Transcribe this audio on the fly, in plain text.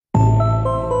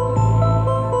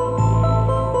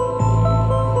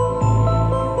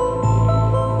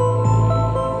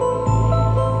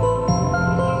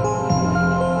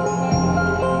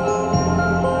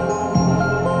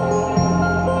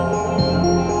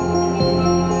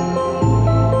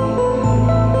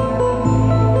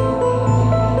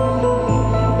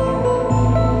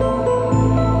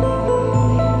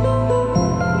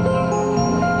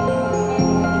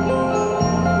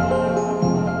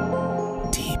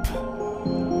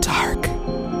dark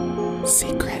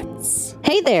secrets.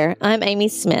 Hey there, I'm Amy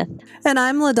Smith. And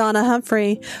I'm LaDonna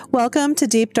Humphrey. Welcome to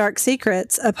Deep Dark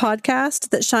Secrets, a podcast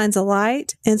that shines a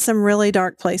light in some really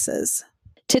dark places.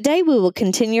 Today we will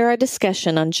continue our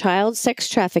discussion on child sex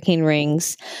trafficking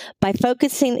rings by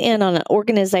focusing in on an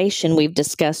organization we've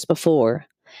discussed before,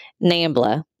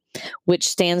 NAMBLA, which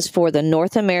stands for the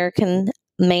North American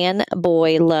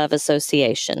Man-Boy Love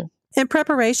Association. In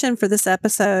preparation for this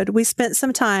episode, we spent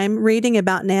some time reading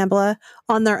about NAMBLA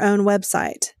on their own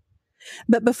website.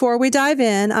 But before we dive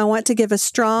in, I want to give a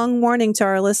strong warning to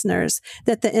our listeners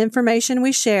that the information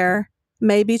we share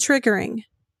may be triggering.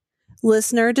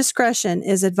 Listener discretion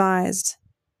is advised.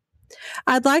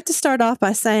 I'd like to start off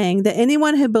by saying that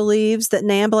anyone who believes that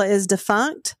NAMBLA is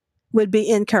defunct would be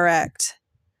incorrect.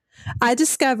 I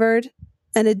discovered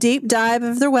in a deep dive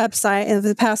of their website in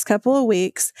the past couple of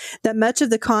weeks that much of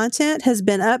the content has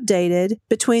been updated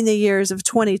between the years of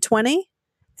 2020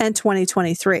 and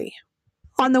 2023.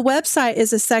 On the website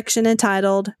is a section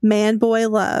entitled Man-Boy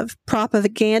Love,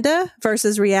 Propaganda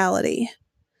versus Reality.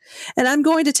 And I'm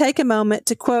going to take a moment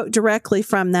to quote directly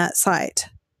from that site.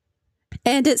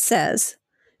 And it says,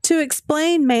 "To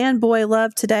explain man-boy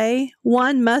love today,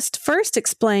 one must first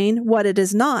explain what it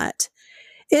is not.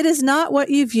 It is not what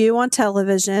you view on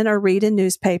television or read in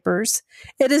newspapers.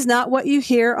 It is not what you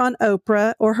hear on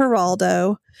Oprah or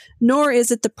Geraldo, nor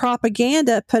is it the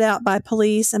propaganda put out by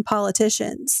police and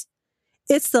politicians.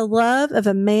 It's the love of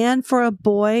a man for a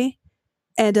boy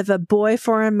and of a boy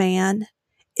for a man.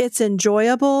 It's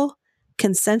enjoyable,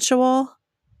 consensual,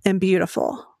 and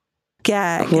beautiful."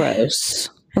 Gag. Gross.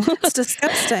 It's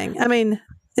disgusting. I mean,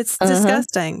 it's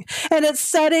disgusting. And it's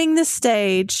setting the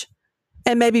stage.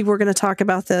 And maybe we're going to talk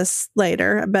about this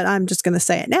later, but I'm just going to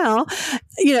say it now.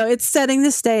 You know, it's setting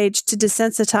the stage to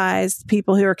desensitize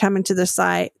people who are coming to the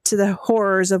site to the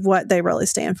horrors of what they really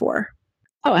stand for.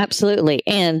 Oh, absolutely.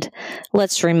 And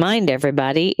let's remind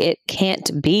everybody, it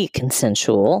can't be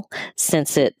consensual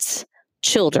since it's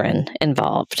children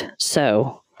involved.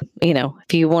 So, you know,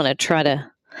 if you want to try to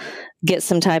get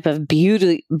some type of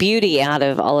beauty out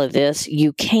of all of this,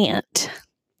 you can't.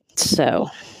 So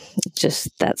just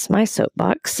that's my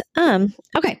soapbox.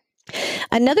 Okay.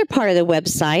 Another part of the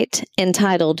website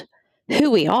entitled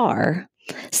Who We Are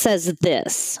says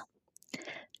this: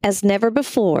 "As never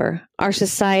before, our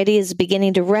society is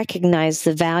beginning to recognize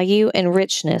the value and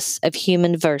richness of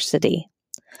human diversity.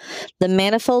 The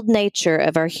manifold nature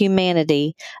of our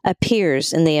humanity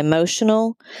appears in the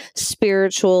emotional,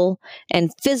 spiritual,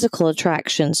 and physical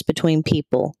attractions between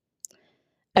people.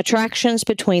 Attractions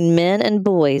between men and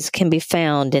boys can be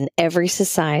found in every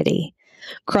society,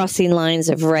 crossing lines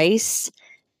of race,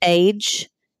 age,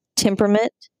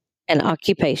 temperament, and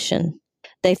occupation.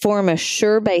 They form a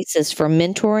sure basis for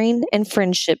mentoring and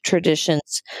friendship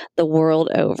traditions the world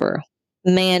over.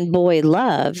 Man-boy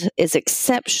love is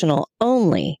exceptional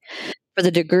only for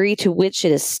the degree to which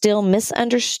it is still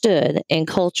misunderstood in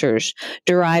cultures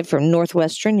derived from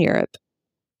Northwestern Europe.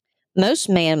 Most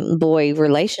man-boy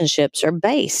relationships are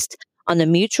based on the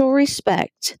mutual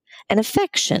respect and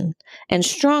affection and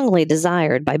strongly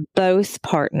desired by both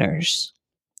partners.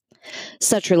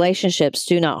 Such relationships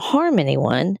do not harm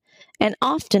anyone and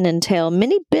often entail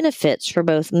many benefits for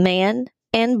both man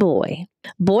and boy.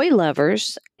 Boy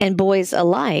lovers and boys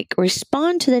alike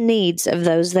respond to the needs of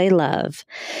those they love,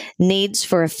 needs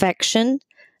for affection,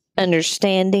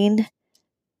 understanding,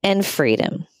 and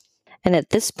freedom." And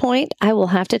at this point, I will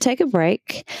have to take a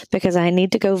break because I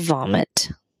need to go vomit.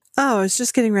 Oh, I was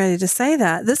just getting ready to say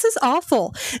that. This is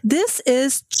awful. This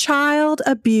is child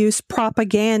abuse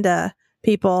propaganda,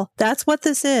 people. That's what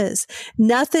this is.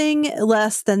 Nothing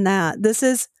less than that. This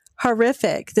is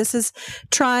horrific. This is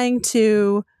trying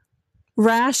to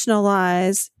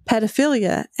rationalize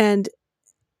pedophilia, and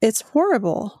it's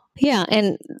horrible. Yeah,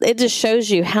 and it just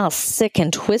shows you how sick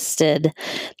and twisted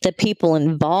the people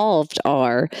involved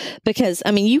are, because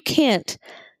I mean, you can't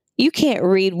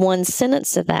read one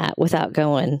sentence of that without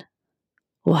going,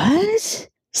 "What?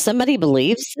 Somebody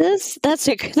believes this? That's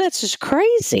just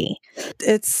crazy."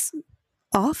 It's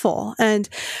awful. And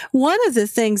one of the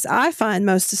things I find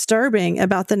most disturbing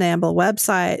about the NAMBLA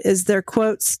website is their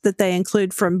quotes that they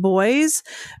include from boys,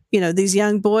 you know, these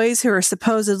young boys who are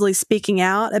supposedly speaking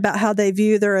out about how they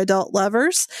view their adult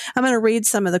lovers. I'm going to read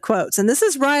some of the quotes, and this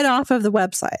is right off of the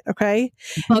website. Okay.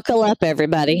 Buckle up,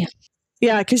 everybody.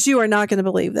 Yeah, because you are not going to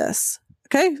believe this.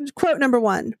 Okay. Quote number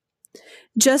 1: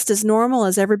 "Just as normal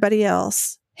as everybody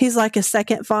else. He's like a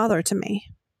second father to me.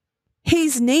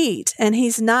 He's neat and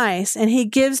he's nice and he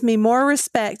gives me more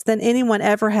respect than anyone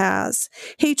ever has.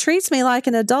 He treats me like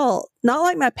an adult, not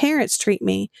like my parents treat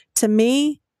me. To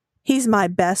me, He's my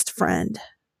best friend.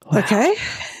 Wow. Okay.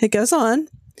 It goes on.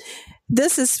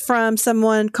 This is from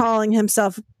someone calling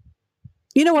himself,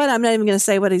 you know what? I'm not even going to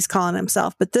say what he's calling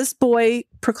himself, but this boy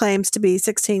proclaims to be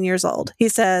 16 years old. He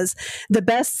says, the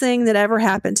best thing that ever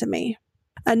happened to me.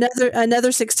 Another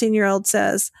 16-year-old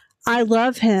says, I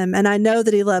love him and I know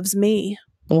that he loves me.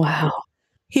 Wow.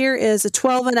 Here is a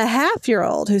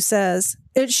 12-and-a-half-year-old who says,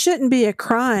 it shouldn't be a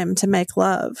crime to make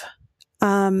love.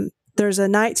 There's a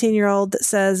 19-year-old that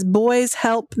says, boys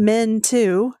help men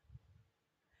too.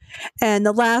 And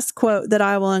the last quote that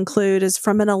I will include is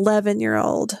from an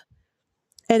 11-year-old.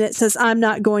 And it says, I'm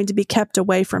not going to be kept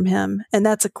away from him. And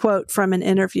that's a quote from an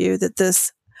interview that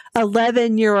this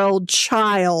 11-year-old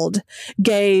child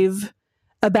gave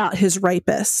about his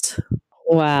rapist.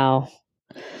 Wow.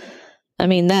 I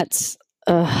mean, that's,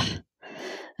 I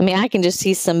mean, I can just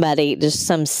see somebody, just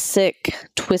some sick,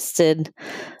 twisted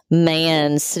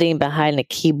man sitting behind a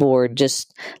keyboard,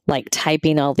 just like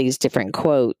typing all these different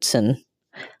quotes. And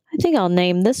I think I'll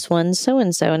name this one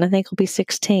so-and-so, and I think he'll be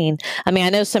 16. I mean, I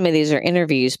know some of these are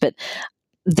interviews, but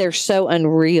they're so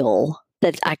unreal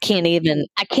that I can't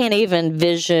even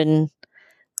vision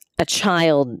a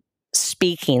child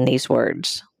speaking these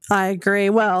words. I agree.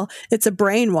 Well, it's a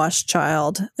brainwashed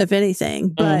child, if anything,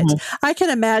 but I can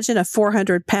imagine a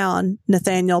 400-pound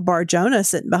Nathaniel Bar-Jonah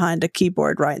sitting behind a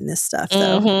keyboard writing this stuff,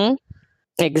 though.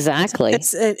 Exactly.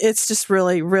 It's just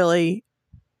really, really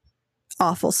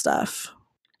awful stuff.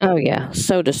 Oh, yeah.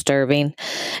 So disturbing.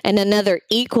 And another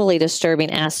equally disturbing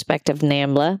aspect of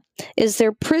NAMBLA is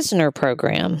their prisoner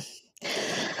program.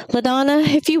 LaDonna,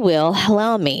 if you will,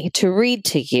 allow me to read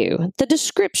to you the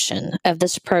description of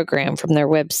this program from their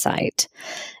website.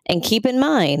 And keep in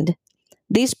mind,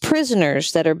 these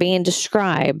prisoners that are being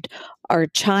described are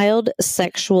child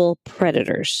sexual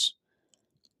predators,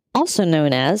 also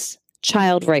known as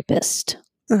child rapist.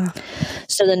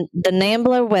 So the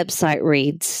NAMBLA website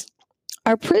reads,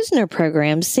 our prisoner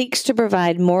program seeks to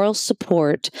provide moral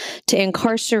support to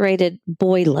incarcerated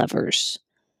boy lovers.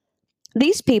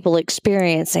 These people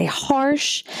experience a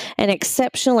harsh and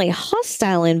exceptionally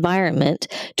hostile environment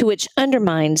to which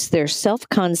undermines their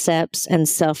self-concepts and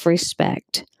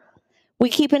self-respect. We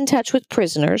keep in touch with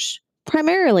prisoners,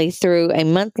 primarily through a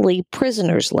monthly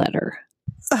prisoner's letter.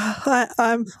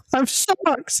 I'm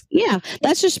shocked. Yeah,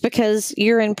 that's just because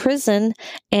you're in prison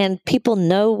and people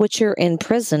know what you're in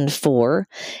prison for,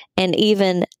 and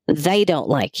even they don't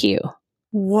like you.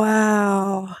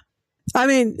 Wow. I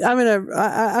mean,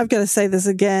 I've got to say this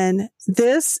again.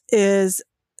 This is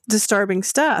disturbing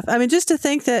stuff. I mean, just to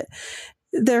think that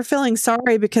they're feeling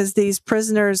sorry because these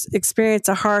prisoners experience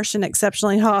a harsh and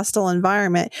exceptionally hostile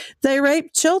environment. They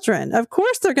rape children. Of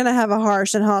course, they're going to have a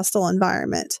harsh and hostile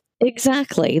environment.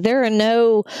 Exactly. There are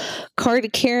no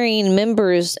card-carrying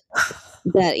members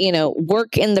that,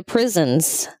 work in the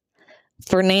prisons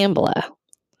for NAMBLA.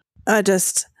 I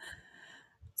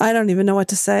don't even know what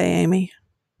to say, Amy.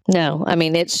 No, I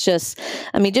mean,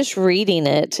 just reading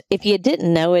it, if you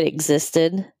didn't know it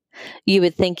existed, you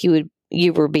would think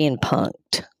you were being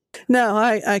punked. No,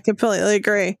 I completely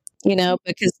agree.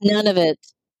 Because none of it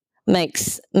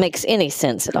makes any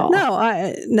sense at all.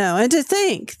 No. And to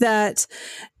think that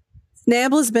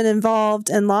NAMBLA has been involved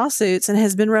in lawsuits and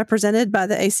has been represented by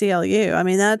the ACLU. I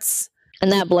mean,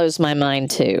 and that blows my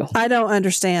mind too. I don't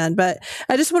understand, but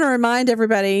I just want to remind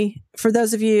everybody, for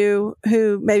those of you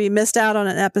who maybe missed out on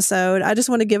an episode, I just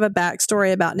want to give a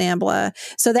backstory about NAMBLA.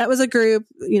 So that was a group,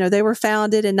 they were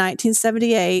founded in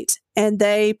 1978, and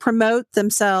they promote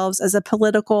themselves as a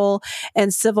political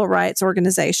and civil rights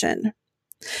organization.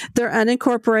 They're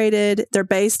unincorporated. They're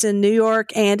based in New York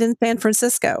and in San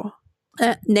Francisco.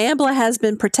 NAMBLA has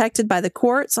been protected by the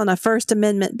courts on a First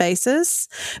Amendment basis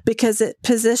because it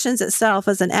positions itself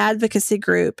as an advocacy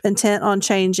group intent on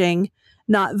changing,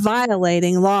 not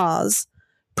violating, laws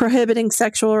prohibiting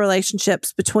sexual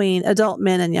relationships between adult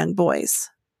men and young boys.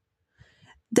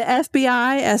 The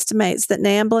FBI estimates that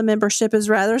NAMBLA membership is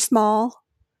rather small,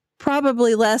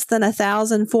 probably less than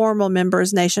 1,000 formal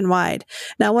members nationwide.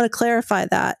 Now, I want to clarify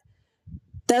that.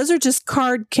 Those are just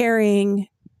card-carrying,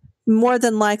 more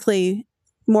than likely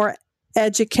more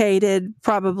educated,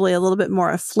 probably a little bit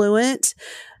more affluent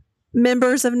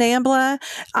members of NAMBLA.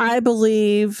 I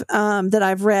believe that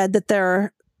I've read that there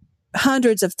are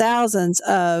hundreds of thousands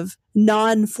of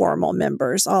non-formal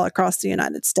members all across the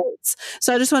United States.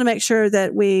 So I just want to make sure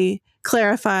that we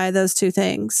clarify those two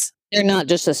things. They're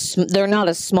not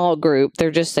a small group.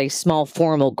 They're just a small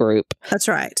formal group. That's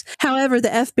right. However, the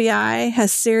FBI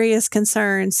has serious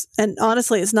concerns. And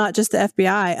honestly, it's not just the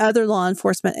FBI. Other law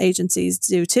enforcement agencies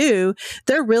do too.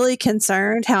 They're really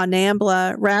concerned how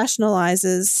NAMBLA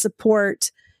rationalizes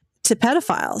support to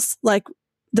pedophiles, like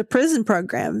the prison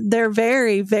program. They're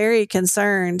very, very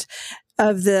concerned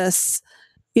of this,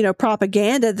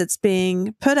 propaganda that's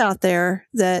being put out there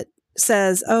that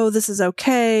says, oh, this is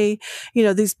okay.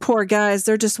 These poor guys,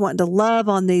 they're just wanting to love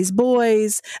on these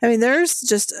boys. I mean, there's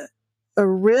just a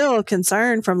real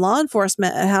concern from law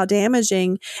enforcement at how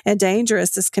damaging and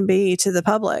dangerous this can be to the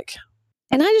public.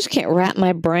 And I just can't wrap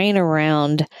my brain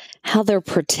around how they're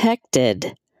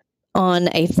protected on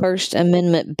a First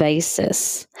Amendment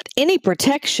basis. Any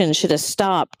protection should have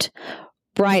stopped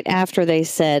right after they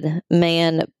said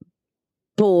man,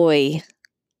 boy,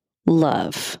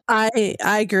 love. I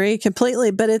agree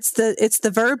completely, but it's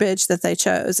the verbiage that they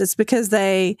chose. It's because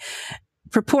they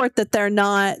purport that they're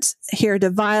not here to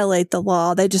violate the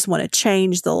law. They just want to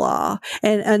change the law.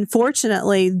 And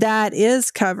unfortunately, that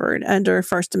is covered under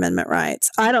First Amendment rights.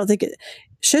 I don't think it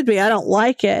should be. I don't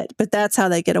like it, but that's how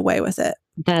they get away with it.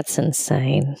 That's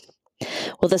insane.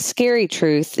 Well, the scary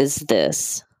truth is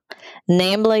this.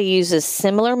 NAMBLA uses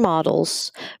similar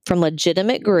models from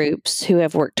legitimate groups who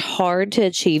have worked hard to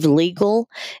achieve legal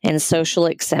and social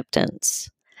acceptance.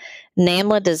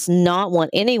 NAMBLA does not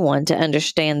want anyone to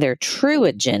understand their true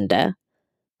agenda,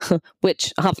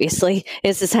 which obviously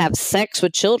is to have sex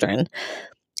with children.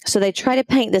 So they try to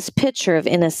paint this picture of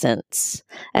innocence,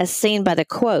 as seen by the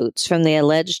quotes from the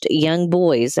alleged young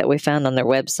boys that we found on their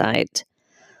website.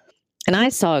 And I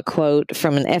saw a quote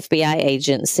from an FBI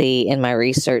agency in my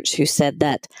research who said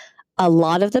that a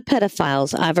lot of the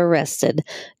pedophiles I've arrested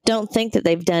don't think that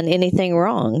they've done anything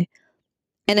wrong.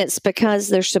 And it's because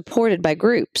they're supported by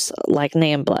groups like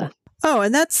NAMBLA. Oh,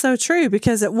 and that's so true,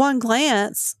 because at one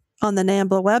glance on the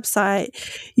NAMBLA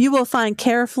website, you will find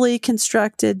carefully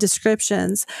constructed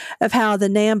descriptions of how the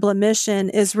NAMBLA mission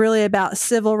is really about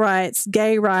civil rights,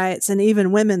 gay rights, and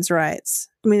even women's rights.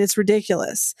 I mean, it's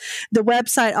ridiculous. The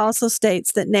website also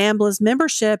states that NAMBLA's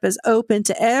membership is open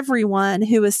to everyone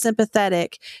who is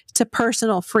sympathetic to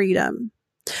personal freedom.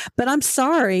 But I'm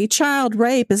sorry, child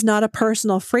rape is not a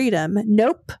personal freedom.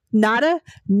 Nope, nada,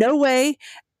 no way,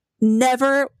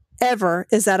 never, ever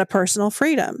is that a personal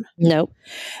freedom. Nope.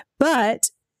 But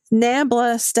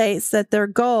NAMBLA states that their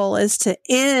goal is to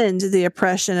end the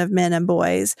oppression of men and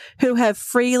boys who have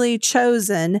freely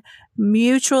chosen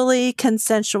mutually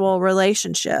consensual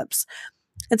relationships.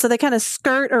 And so they kind of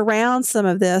skirt around some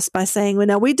of this by saying, well,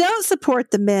 no, we don't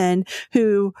support the men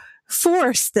who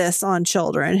force this on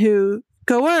children, who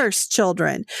coerce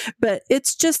children, but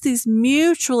it's just these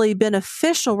mutually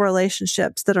beneficial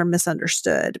relationships that are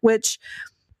misunderstood, which,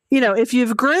 if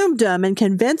you've groomed them and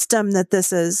convinced them that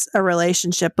this is a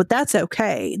relationship, but that's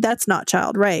okay. That's not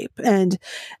child rape. And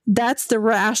that's the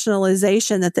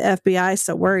rationalization that the FBI is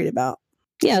so worried about.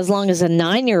 Yeah, as long as a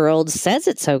 9-year-old says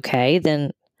it's okay,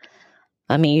 then,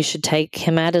 you should take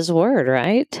him at his word,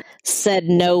 right? Said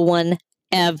no one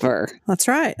ever. That's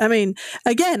right.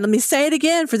 Again, let me say it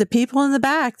again for the people in the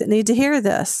back that need to hear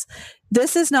this.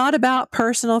 This is not about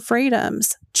personal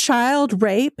freedoms. Child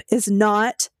rape is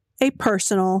not a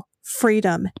personal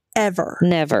freedom ever.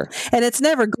 Never. And it's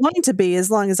never going to be as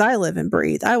long as I live and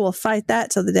breathe. I will fight that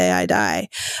till the day I die.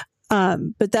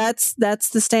 But that's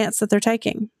the stance that they're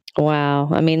taking. Wow.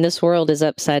 This world is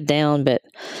upside down, but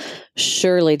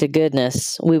surely to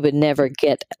goodness, we would never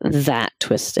get that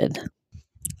twisted.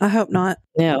 I hope not.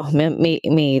 No, me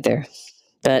either.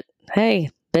 But hey,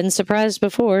 been surprised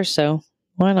before, so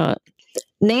why not?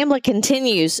 NAMBLA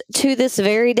continues to this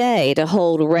very day to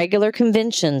hold regular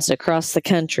conventions across the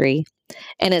country.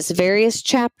 And its various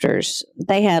chapters,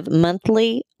 they have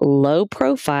monthly,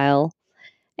 low-profile,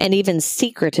 and even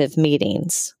secretive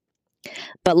meetings.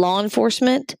 But law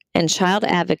enforcement and child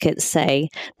advocates say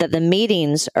that the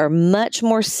meetings are much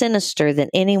more sinister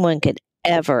than anyone could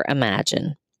ever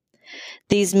imagine.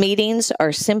 These meetings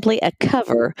are simply a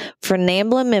cover for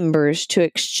NAMBLA members to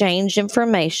exchange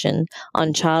information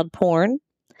on child porn,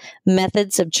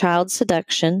 methods of child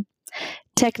seduction,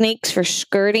 techniques for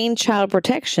skirting child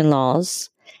protection laws,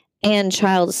 and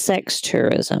child sex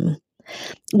tourism,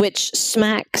 which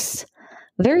smacks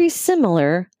very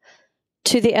similar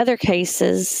to the other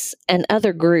cases and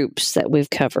other groups that we've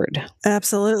covered.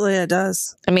 Absolutely, it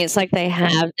does. It's like they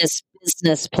have this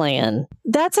business plan.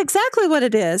 That's exactly what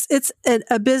it is. It's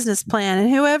a business plan.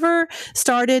 And whoever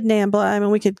started NAMBLA,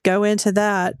 we could go into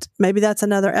that. Maybe that's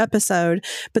another episode.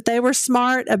 But they were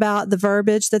smart about the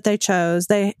verbiage that they chose.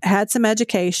 They had some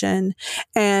education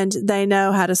and they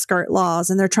know how to skirt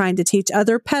laws, and they're trying to teach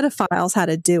other pedophiles how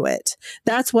to do it.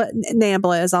 That's what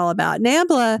NAMBLA is all about.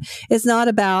 NAMBLA is not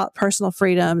about personal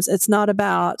freedoms. It's not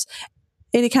about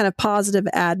any kind of positive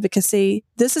advocacy.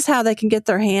 This is how they can get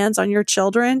their hands on your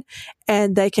children,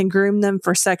 and they can groom them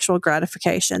for sexual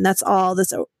gratification. That's all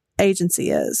this agency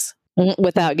is.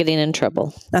 Without getting in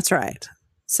trouble. That's right.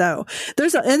 So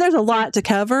there's a lot to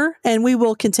cover, and we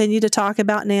will continue to talk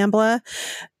about NAMBLA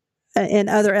in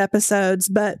other episodes.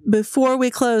 But before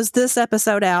we close this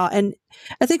episode out, and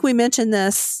I think we mentioned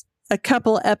this a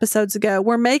couple of episodes ago,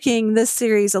 we're making this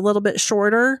series a little bit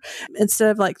shorter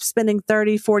instead of like spending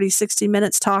 30, 40, 60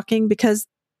 minutes talking, because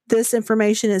this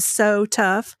information is so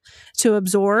tough to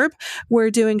absorb.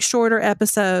 We're doing shorter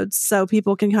episodes so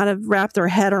people can kind of wrap their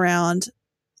head around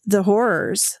the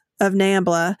horrors of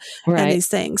NAMBLA and these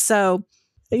things. So,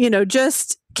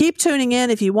 just keep tuning in.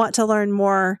 If you want to learn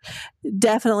more,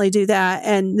 definitely do that.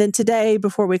 And then today,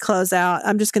 before we close out,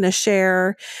 I'm just going to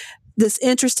share this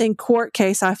interesting court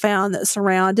case I found that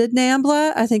surrounded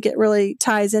NAMBLA. I think it really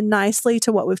ties in nicely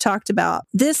to what we've talked about.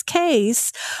 This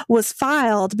case was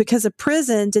filed because a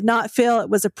prison did not feel it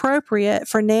was appropriate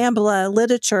for NAMBLA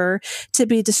literature to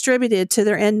be distributed to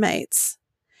their inmates.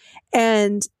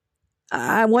 And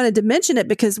I wanted to mention it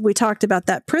because we talked about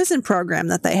that prison program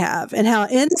that they have and how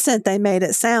innocent they made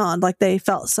it sound, like they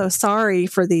felt so sorry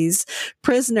for these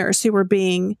prisoners who were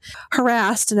being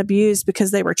harassed and abused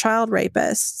because they were child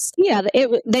rapists. Yeah,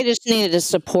 they just needed to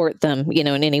support them, in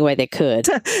any way they could.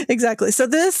 Exactly. So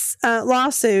this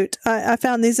lawsuit, I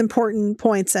found these important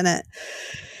points in it.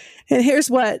 And here's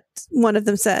what one of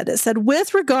them said. It said,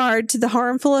 with regard to the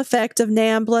harmful effect of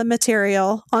NAMBLA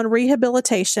material on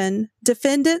rehabilitation,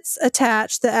 defendants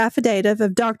attached the affidavit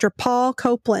of Dr. Paul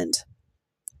Copeland.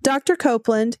 Dr.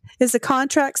 Copeland is a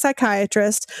contract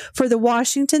psychiatrist for the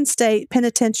Washington State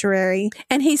Penitentiary,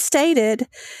 and he stated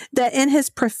that in his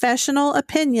professional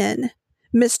opinion,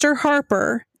 Mr.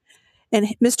 Harper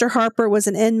was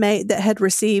an inmate that had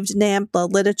received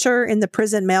NAMBLA literature in the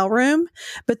prison mailroom,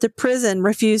 but the prison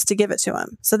refused to give it to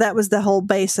him. So that was the whole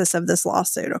basis of this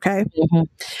lawsuit, okay? Mm-hmm.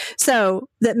 So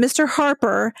that Mr.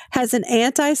 Harper has an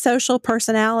antisocial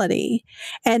personality,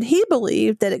 and he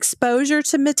believed that exposure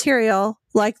to material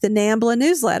like the NAMBLA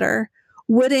newsletter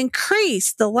would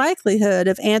increase the likelihood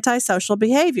of antisocial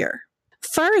behavior.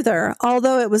 Further,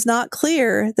 although it was not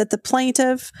clear that the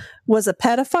plaintiff was a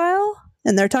pedophile,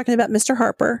 and they're talking about Mr.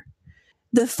 Harper,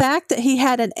 the fact that he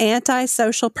had an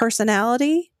antisocial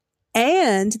personality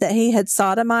and that he had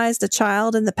sodomized a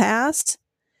child in the past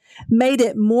made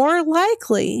it more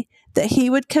likely that he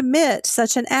would commit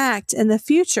such an act in the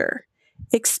future,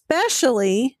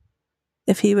 especially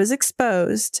if he was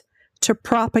exposed to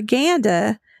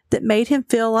propaganda that made him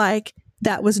feel like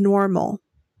that was normal.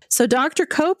 So Dr.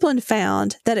 Copeland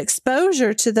found that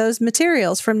exposure to those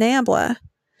materials from NAMBLA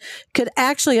could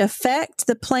actually affect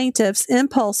the plaintiff's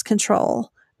impulse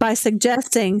control by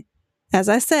suggesting, as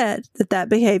I said, that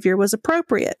behavior was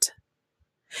appropriate.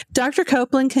 Dr.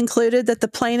 Copeland concluded that the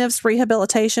plaintiff's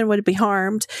rehabilitation would be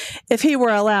harmed if he were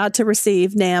allowed to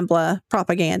receive NAMBLA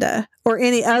propaganda or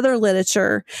any other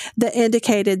literature that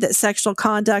indicated that sexual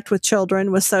conduct with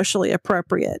children was socially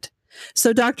appropriate.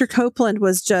 So Dr. Copeland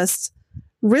was just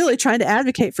really trying to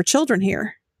advocate for children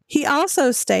here. He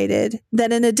also stated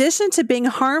that in addition to being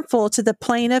harmful to the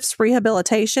plaintiff's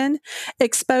rehabilitation,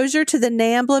 exposure to the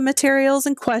NAMBLA materials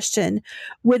in question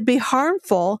would be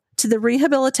harmful to the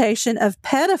rehabilitation of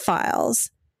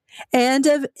pedophiles and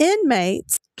of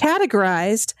inmates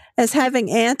categorized as having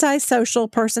antisocial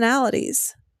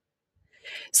personalities.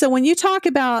 So when you talk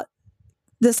about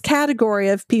this category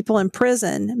of people in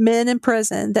prison, men in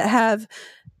prison that have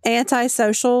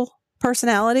antisocial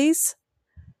personalities,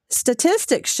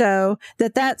 statistics show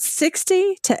that that's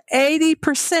 60 to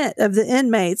 80% of the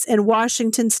inmates in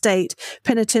Washington State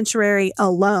Penitentiary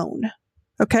alone.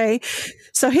 Okay.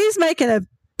 So he's making a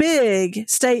big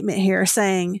statement here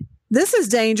saying this is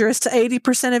dangerous to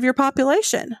 80% of your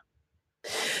population.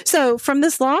 So from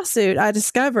this lawsuit, I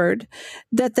discovered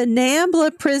that the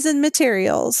NAMBLA prison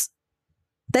materials,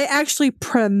 they actually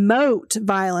promote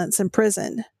violence in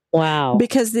prison. Wow.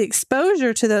 Because the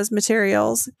exposure to those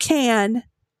materials can,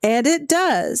 and it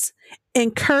does,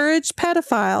 encourage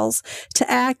pedophiles to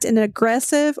act in an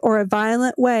aggressive or a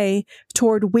violent way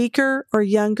toward weaker or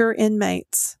younger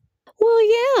inmates. Well,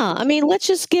 yeah. I mean, let's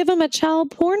just give them a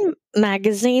child porn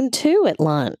magazine too at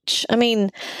lunch. I mean,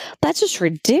 that's just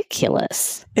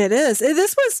ridiculous. It is.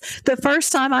 This was the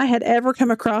first time I had ever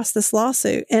come across this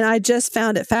lawsuit, and I just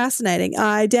found it fascinating.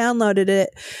 I downloaded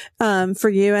it for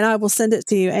you, and I will send it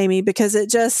to you, Amy, because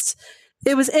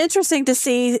it was interesting to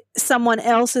see someone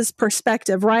else's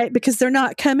perspective, right? Because they're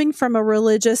not coming from a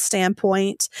religious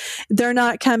standpoint. They're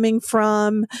not coming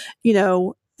from,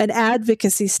 an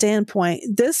advocacy standpoint.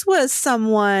 This was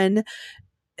someone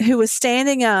who was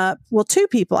standing up, well, two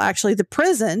people actually, the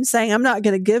prison saying, I'm not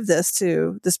going to give this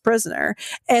to this prisoner.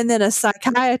 And then a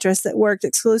psychiatrist that worked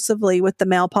exclusively with the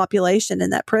male population in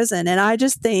that prison. And I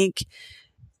just think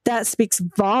that speaks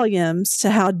volumes to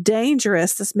how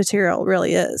dangerous this material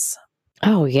really is.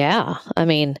 Oh, yeah. I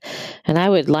mean, and I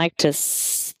would like to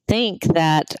think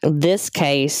that this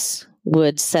case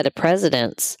would set a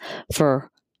precedence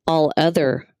for all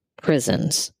other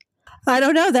prisons. I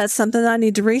don't know. That's something I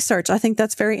need to research. I think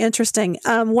that's very interesting.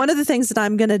 One of the things that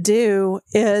I'm going to do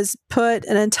is put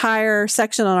an entire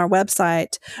section on our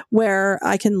website where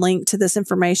I can link to this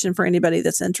information for anybody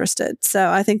that's interested.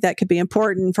 So I think that could be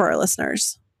important for our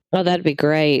listeners. Oh, that'd be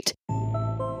great.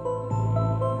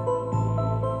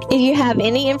 If you have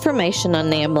any information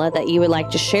on NAMBLA that you would like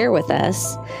to share with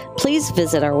us, please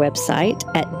visit our website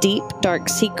at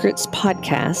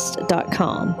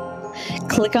deepdarksecretspodcast.com.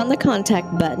 Click on the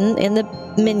contact button in the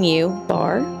menu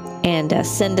bar and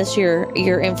send us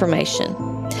your information.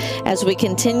 As we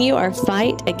continue our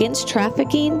fight against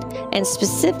trafficking, and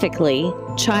specifically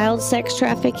child sex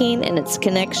trafficking and its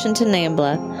connection to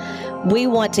NAMBLA, we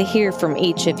want to hear from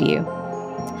each of you.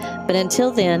 But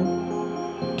until then,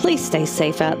 please stay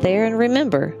safe out there, and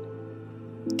remember,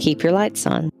 keep your lights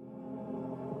on.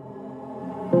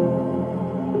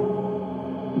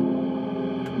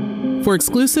 For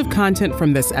exclusive content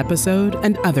from this episode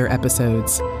and other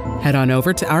episodes, head on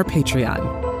over to our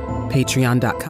Patreon, patreon.com.